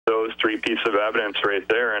those three pieces of evidence right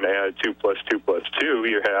there and add 2 + 2 + 2,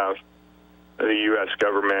 you have the U.S.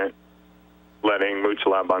 government letting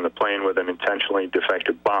Muttalab on the plane with an intentionally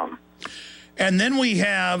defective bomb. And then we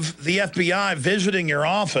have the FBI visiting your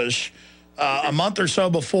office a month or so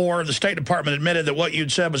before the State Department admitted that what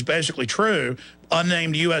you'd said was basically true.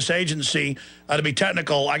 Unnamed U.S. agency, to be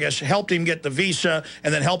technical, I guess, helped him get the visa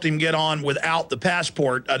and then helped him get on without the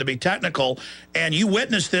passport, to be technical. And you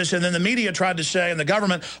witnessed this, and then the media tried to say, and the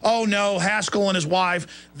government, oh, no, Haskell and his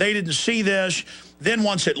wife, they didn't see this. Then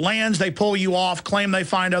once it lands, they pull you off, claim they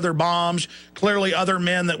find other bombs, clearly other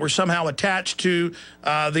men that were somehow attached to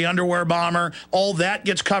the underwear bomber. All that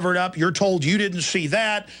gets covered up. You're told you didn't see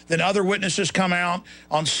that. Then other witnesses come out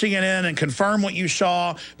on CNN and confirm what you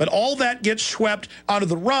saw. But all that gets swept out of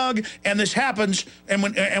the rug, and this happens.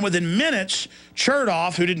 And within minutes,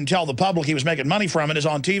 Chertoff, who didn't tell the public he was making money from it, is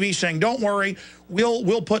on TV saying, don't worry,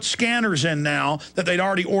 we'll put scanners in now that they'd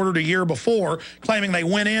already ordered a year before, claiming they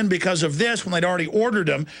went in because of this when they'd already ordered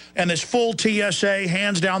them. And this full TSA,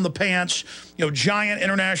 hands down the pants, you know, giant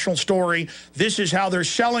international story. This is how they're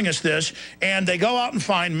selling us this. And they go out and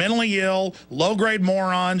find mentally ill, low-grade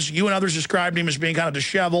morons. You and others described him as being kind of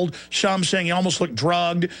disheveled. Some saying he almost looked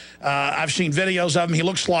drugged. I've seen videos of him. He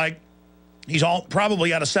looks like he's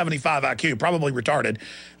probably at a 75 IQ, probably retarded.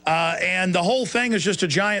 And the whole thing is just a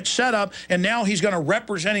giant setup, and now he's going to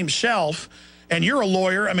represent himself. And you're a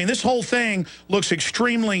lawyer. I mean, this whole thing looks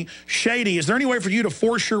extremely shady. Is there any way for you to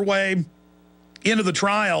force your way into the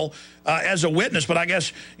trial as a witness? But I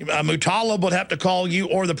guess Muttalab would have to call you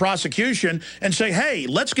or the prosecution and say, hey,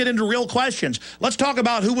 let's get into real questions. Let's talk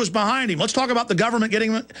about who was behind him. Let's talk about the government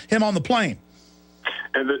getting him on the plane.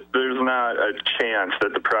 And there's not a chance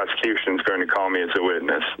that the prosecution is going to call me as a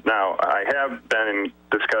witness. Now, I have been in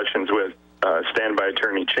discussions with standby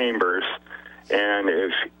attorney Chambers, and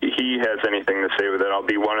if he has anything to say with it, I'll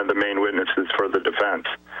be one of the main witnesses for the defense.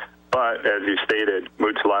 But as you stated,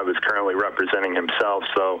 Muttalab is currently representing himself,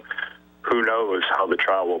 so who knows how the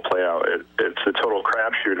trial will play out. It's a total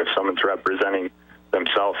crapshoot if someone's representing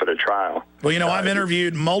themselves at a trial. Well, you know, I've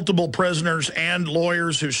interviewed multiple prisoners and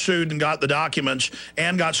lawyers who sued and got the documents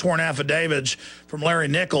and got sworn affidavits from Larry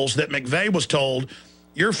Nichols that McVeigh was told,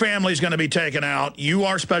 your family's going to be taken out. You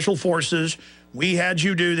are special forces. We had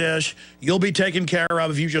you do this. You'll be taken care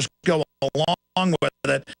of if you just go along with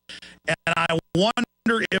it. And I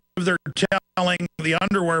wonder if they're telling the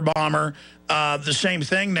underwear bomber the same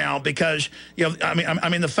thing now, because, you know, I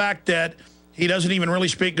mean the fact that he doesn't even really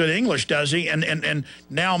speak good English, does he? And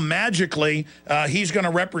now magically he's going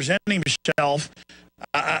to represent himself.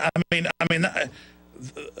 I mean,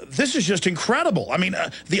 this is just incredible. I mean,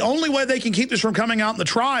 the only way they can keep this from coming out in the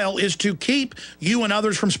trial is to keep you and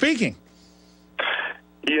others from speaking.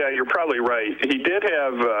 Yeah, you're probably right. He did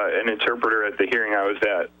have an interpreter at the hearing I was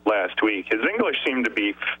at last week. His English seemed to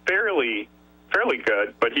be fairly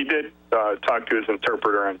good, but he did talk to his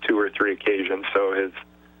interpreter on 2 or 3 occasions, so his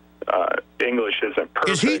English isn't perfect.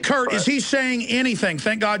 Is he, Kurt, is he saying anything?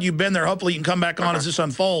 Thank God you've been there. Hopefully you can come back on as this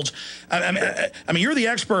unfolds. I mean, you're the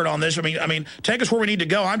expert on this. I mean, take us where we need to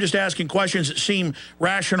go. I'm just asking questions that seem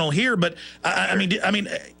rational here. But I mean,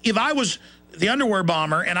 if I was the underwear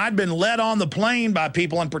bomber and I'd been led on the plane by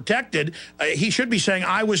people and protected, he should be saying,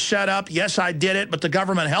 I was set up. Yes, I did it, but the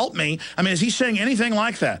government helped me. I mean, is he saying anything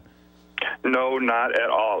like that? No, not at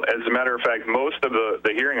all. As a matter of fact, most of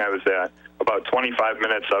the hearing I was at, about 25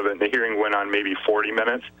 minutes of it, and the hearing went on maybe 40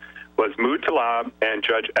 minutes, was Muttalab and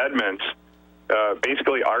Judge Edmonds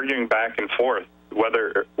basically arguing back and forth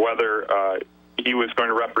whether he was going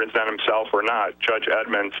to represent himself or not. Judge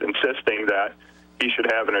Edmonds insisting that he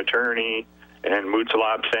should have an attorney, and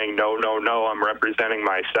Muttalab saying, no, I'm representing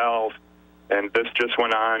myself. And this just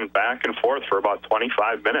went on back and forth for about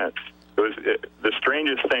 25 minutes. It was the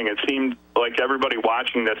strangest thing. It seemed like everybody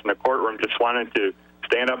watching this in the courtroom just wanted to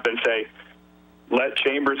stand up and say, let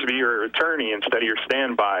Chambers be your attorney instead of your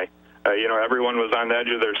standby. You know, everyone was on the edge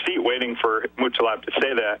of their seat waiting for Muttalab to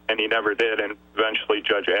say that, and he never did. And eventually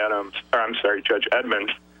Judge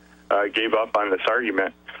Edmonds gave up on this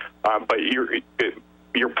argument. But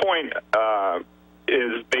your point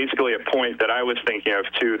is basically a point that I was thinking of,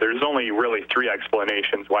 too. There's only really 3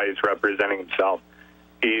 explanations why he's representing himself.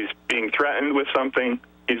 He's being threatened with something,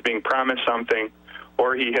 he's being promised something,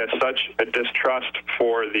 or he has such a distrust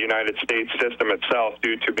for the United States system itself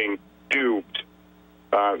due to being duped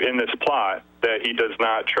in this plot that he does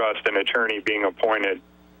not trust an attorney being appointed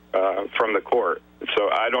from the court.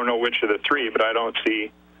 So I don't know which of the 3, but I don't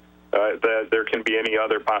see that there can be any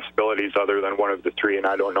other possibilities other than one of the three, and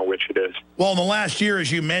I don't know which it is. Well, in the last year,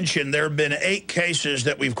 as you mentioned, there have been 8 cases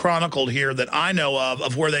that we've chronicled here that I know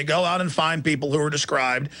of where they go out and find people who are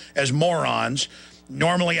described as morons,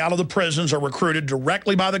 normally out of the prisons, are recruited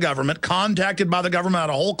directly by the government, contacted by the government out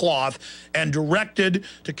of whole cloth, and directed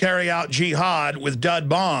to carry out jihad with dud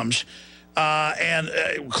bombs.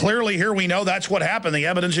 Clearly here we know that's what happened. The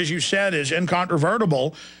evidence, as you said, is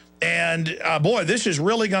incontrovertible. And, boy, this is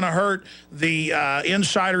really going to hurt the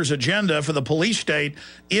insider's agenda for the police state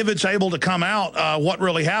if it's able to come out what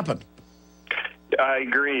really happened. I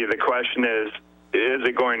agree. The question is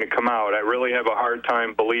it going to come out? I really have a hard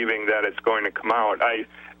time believing that it's going to come out.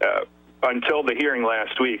 Until the hearing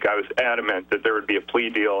last week, I was adamant that there would be a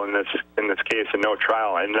plea deal in this case and no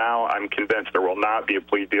trial. And now I'm convinced there will not be a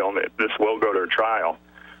plea deal and that this will go to a trial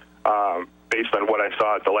based on what I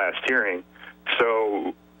saw at the last hearing.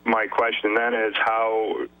 So my question then is,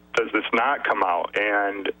 how does this not come out?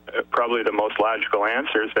 And probably the most logical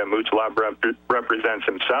answer is that Muttalab represents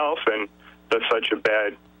himself and does such a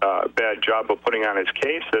bad job of putting on his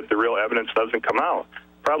case that the real evidence doesn't come out.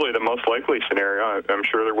 Probably the most likely scenario. I'm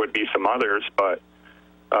sure there would be some others, but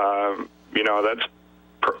you know, that's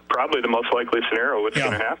probably the most likely scenario what's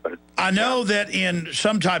going to happen. I know that in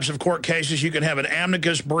some types of court cases you can have an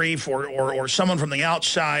amicus brief or someone from the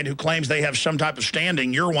outside who claims they have some type of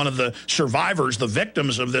standing. You're one of the survivors, the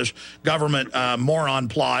victims of this government moron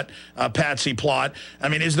plot, patsy plot. I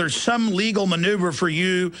mean, is there some legal maneuver for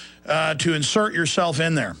you to insert yourself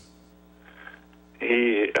in there?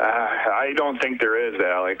 I don't think there is,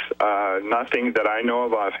 Alex. Nothing that I know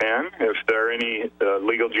of offhand. If there are any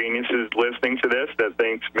legal geniuses listening to this that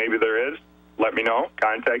thinks maybe there is, let me know.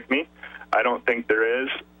 Contact me. I don't think there is.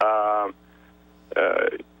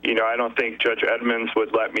 You know, I don't think Judge Edmonds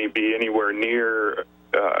would let me be anywhere near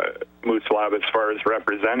Muttalab as far as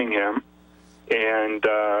representing him. And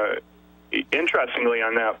interestingly,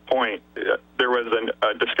 on that point, there was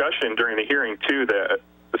a discussion during the hearing, too, that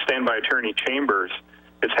the standby attorney Chambers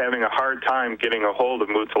is having a hard time getting a hold of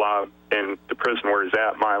Muttalab in the prison where he's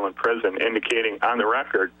at, Milan Prison, indicating on the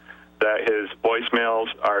record that his voicemails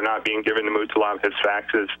are not being given to Muttalab, his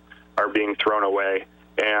faxes are being thrown away,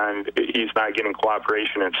 and he's not getting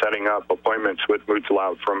cooperation in setting up appointments with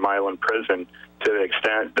Muttalab from Milan Prison, to the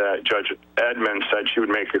extent that Judge Edmonds said she would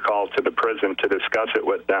make a call to the prison to discuss it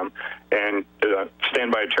with them. And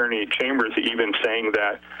standby attorney Chambers even saying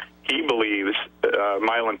that he believes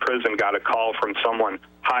Milan Prison got a call from someone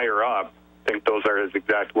higher up, I think those are his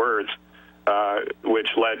exact words,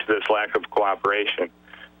 which led to this lack of cooperation.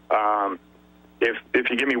 If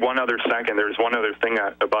you give me one other second, there's one other thing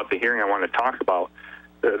about the hearing I want to talk about.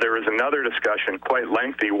 There was another discussion, quite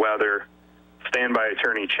lengthy, whether standby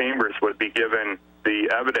attorney Chambers would be given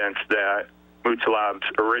the evidence that Muttalab's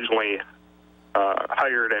originally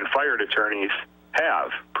hired and fired attorneys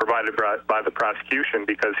have provided by the prosecution,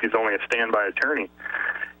 because he's only a standby attorney.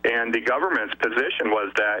 And the government's position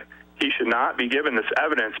was that he should not be given this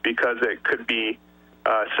evidence because it could be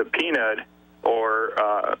subpoenaed or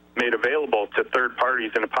made available to third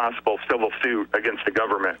parties in a possible civil suit against the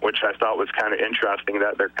government, which I thought was kind of interesting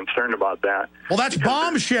that they're concerned about that. Well, that's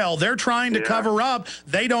bombshell. They're trying to cover up.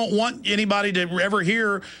 They don't want anybody to ever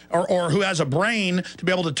hear or who has a brain to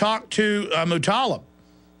be able to talk to Muttalab.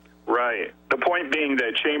 Right. The point being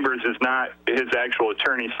that Chambers is not his actual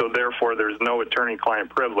attorney, so therefore there's no attorney-client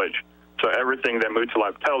privilege. So everything that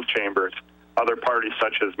Muttalab tells Chambers, other parties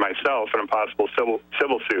such as myself in a possible civil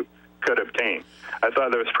suit could obtain. I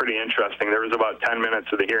thought that was pretty interesting. There was about 10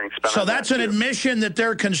 minutes of the hearing spent on that. So that's an admission that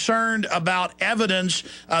they're concerned about evidence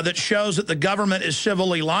that shows that the government is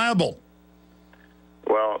civilly liable.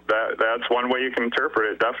 Well, that's one way you can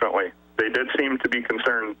interpret it, definitely. They did seem to be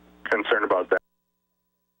concerned about that.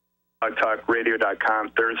 BlogTalkRadio.com,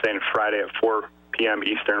 Thursday and Friday at 4 p.m.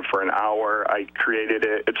 Eastern for an hour. I created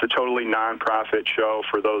it. It's a totally nonprofit show.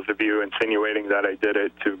 For those of you insinuating that I did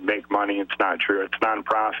it to make money, it's not true. It's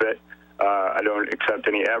nonprofit. I don't accept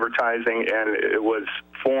any advertising, and it was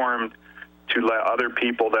formed to let other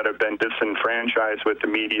people that have been disenfranchised with the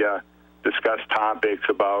media discuss topics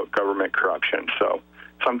about government corruption. So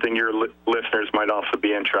something your listeners might also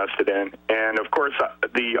be interested in. And, of course,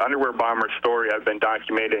 the underwear bomber story I've been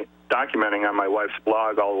documenting on my wife's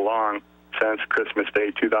blog all along since Christmas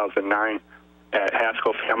Day 2009 at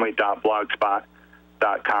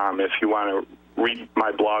haskellfamily.blogspot.com. If you want to read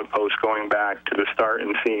my blog post going back to the start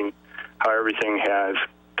and seeing how everything has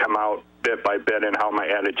come out bit by bit and how my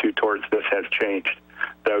attitude towards this has changed.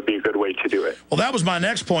 that would be a good way to do it. Well, that was my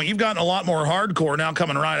next point. You've gotten a lot more hardcore now,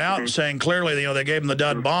 coming right out and saying clearly, you know, they gave him the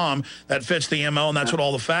dud bomb. That fits the MO, and that's what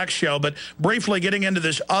all the facts show. But briefly, getting into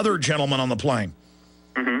this other gentleman on the plane.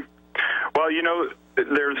 Well, you know,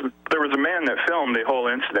 there was a man that filmed the whole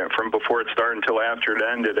incident from before it started until after it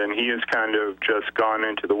ended, and he has kind of just gone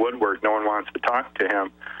into the woodwork. No one wants to talk to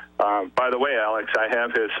him. By the way, Alex, I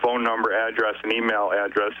have his phone number, address, and email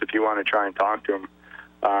address if you want to try and talk to him.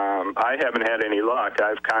 I haven't had any luck.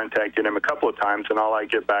 I've contacted him a couple of times, and all I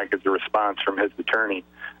get back is a response from his attorney.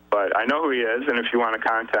 But I know who he is, and if you want to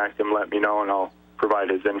contact him, let me know, and I'll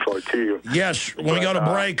provide his info to you. Yes, when we go to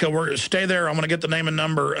break, stay there. I'm going to get the name and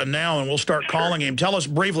number now, and we'll start calling him. Tell us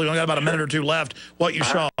briefly, we only got about a minute or two left, what you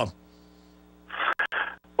saw. What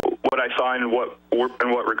I saw in what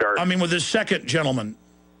regard? I mean, with this second gentleman.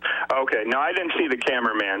 Okay, now I didn't see the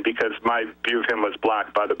cameraman because my view of him was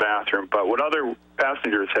blocked by the bathroom, but what other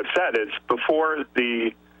passengers have said is before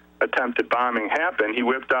the attempted bombing happened, he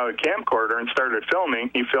whipped out a camcorder and started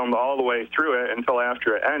filming. He filmed all the way through it until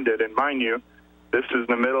after it ended, and mind you, this is in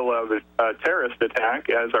the middle of a terrorist attack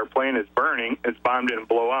as our plane is burning. His bomb didn't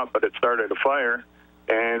blow up, but it started a fire,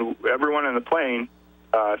 and everyone in the plane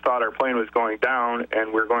thought our plane was going down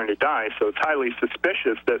and we're going to die, so it's highly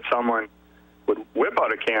suspicious that someone would whip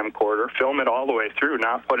out a camcorder, film it all the way through,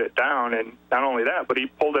 not put it down, and not only that, but he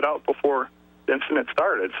pulled it out before the incident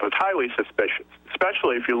started. So it's highly suspicious,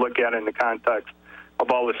 especially if you look at it in the context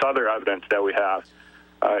of all this other evidence that we have.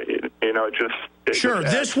 You know, Sure,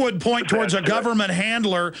 this would point towards a government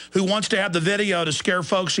handler who wants to have the video to scare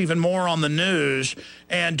folks even more on the news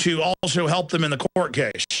and to also help them in the court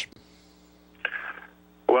case.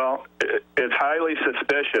 Well, it's highly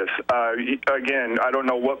suspicious. Again, I don't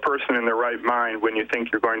know what person in their right mind, when you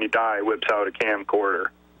think you're going to die, whips out a camcorder.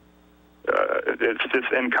 It's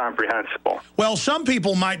just incomprehensible. Well, some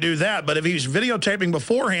people might do that, but if he's videotaping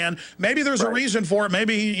beforehand, maybe there's a reason for it.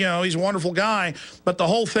 Maybe, you know, he's a wonderful guy, but the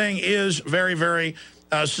whole thing is very, very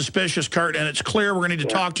suspicious, Kurt, and it's clear we're going to need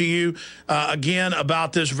to talk to you again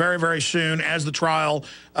about this very, very soon as the trial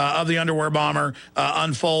of the underwear bomber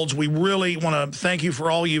unfolds. We really want to thank you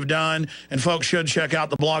for all you've done, and folks should check out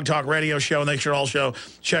the Blog Talk Radio show, and they should also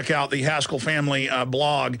check out the Haskell Family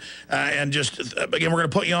blog. And just, again, we're going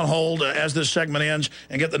to put you on hold as this segment ends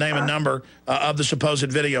and get the name and number of the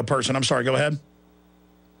supposed video person. I'm sorry, go ahead.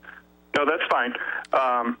 No, that's fine.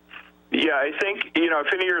 Yeah, I think, you know, if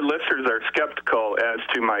any of your listeners are skeptical as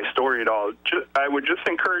to my story at all, I would just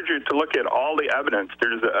encourage you to look at all the evidence.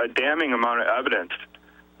 There's a damning amount of evidence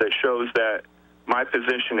that shows that my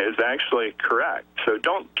position is actually correct. So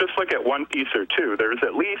don't just look at one piece or two. There's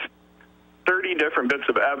at least 30 different bits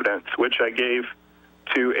of evidence, which I gave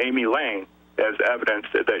to Amy Lang as evidence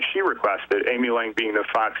that she requested, Amy Lang being the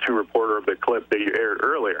Fox 2 reporter of the clip that you aired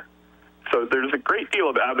earlier. So there's a great deal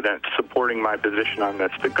of evidence supporting my position on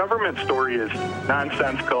this. The government story is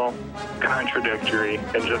nonsensical, contradictory,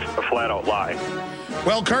 and just a flat-out lie.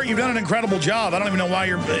 Well, Kurt, you've done an incredible job. I don't even know why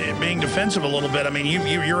you're being defensive a little bit. I mean,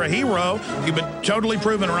 you're a hero. You've been totally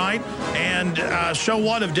proven right. And so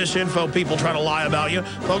what if disinfo people try to lie about you?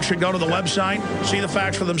 Folks should go to the website, see the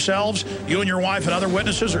facts for themselves. You and your wife and other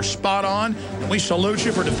witnesses are spot on. And we salute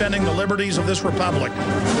you for defending the liberties of this republic.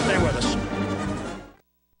 Stay with us.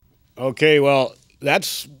 Okay, well,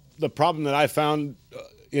 that's the problem that I found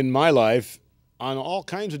in my life on all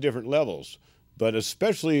kinds of different levels, but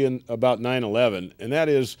especially about 9/11, and that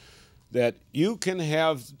is that you can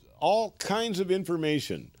have all kinds of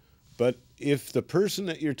information, but if the person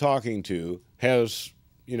that you're talking to has,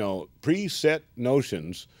 you know, preset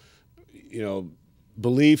notions, you know,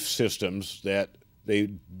 belief systems that they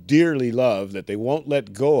dearly love, that they won't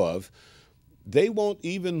let go of, they won't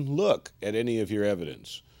even look at any of your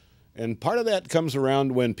evidence. And part of that comes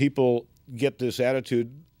around when people get this attitude,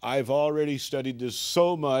 I've already studied this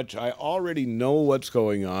so much, I already know what's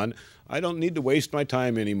going on, I don't need to waste my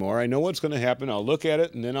time anymore, I know what's going to happen, I'll look at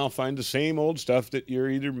it and then I'll find the same old stuff that you're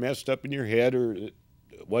either messed up in your head or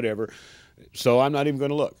whatever, so I'm not even going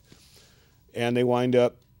to look. And they wind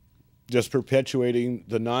up just perpetuating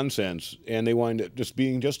the nonsense, and they wind up just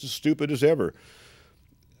being just as stupid as ever.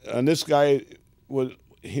 And this guy was,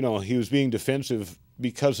 you know, he was being defensive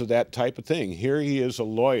because of that type of thing. Here he is, a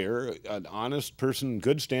lawyer, an honest person,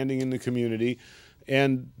 good standing in the community,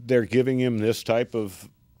 and they're giving him this type of,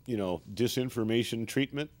 you know, disinformation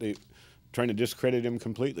treatment. They're trying to discredit him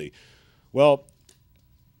completely. Well,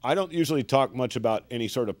 I don't usually talk much about any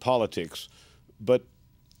sort of politics, but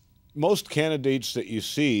most candidates that you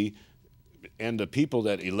see and the people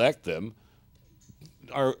that elect them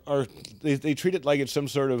they treat it like it's some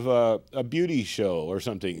sort of a beauty show or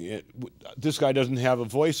something. This guy doesn't have a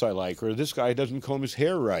voice I like, or this guy doesn't comb his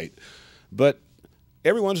hair right. But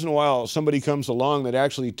every once in a while, somebody comes along that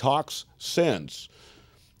actually talks sense.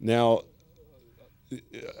 Now,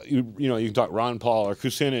 you know, you can talk Ron Paul or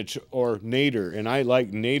Kucinich or Nader, and I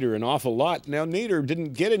like Nader an awful lot. Now, Nader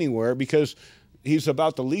didn't get anywhere because he's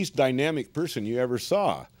about the least dynamic person you ever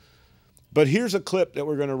saw. But here's a clip that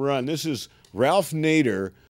we're going to run. This is Ralph Nader